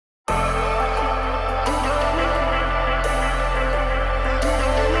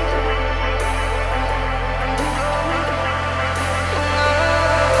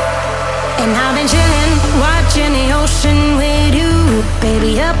And I've been chillin', watching the ocean with you.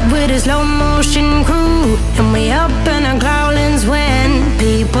 Baby, up with a slow motion crew. And we up in our growlings when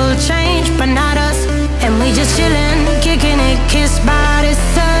people change, but not us. And we just chillin', kicking it, kissed by the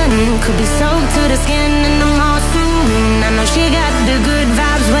sun. Could be soaked to the skin in the mall soon. I know she got the good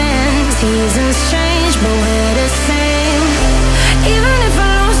vibes when seasons change, but we're the same. Even if I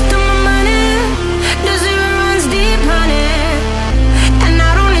lost all my money, the zero runs deep, honey. And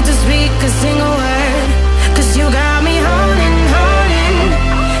I don't need to speak a single word, 'cause you got me holding, holding.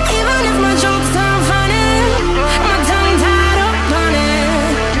 Even if my jokes aren't funny, my tongue tied up on it.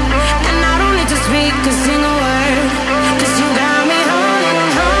 And I don't need to speak a single word, 'cause you got me holding,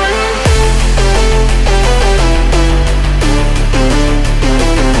 holding.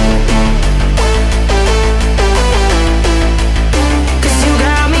 'Cause you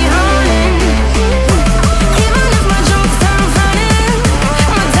got me holding. Even if my jokes aren't funny,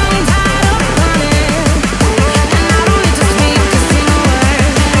 my tongue tied up on it. And I don't need to speak a single word,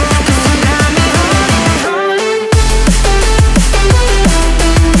 'cause you got me holding, holding.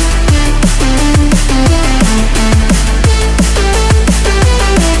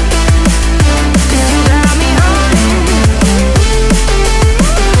 'Cause you got me holding.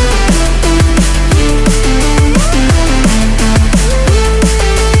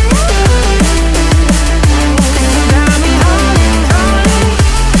 Got me holding, holding.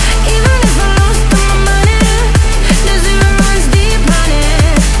 Even if I lost all my money, the zero runs deep, honey.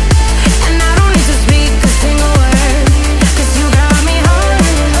 And I don't need to speak a single word, 'cause you got me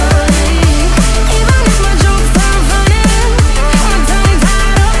holding, holding. Even if my jokes aren't funny, my tongue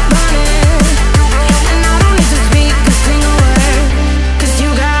tied up on it. And I don't need to speak a single word, 'cause you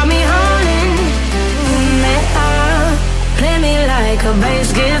got me holding. Me up, play me like a bass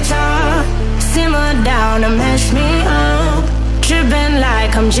guitar. Simmer down and mash me up, tripping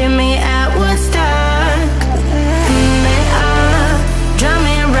like I'm Jimmy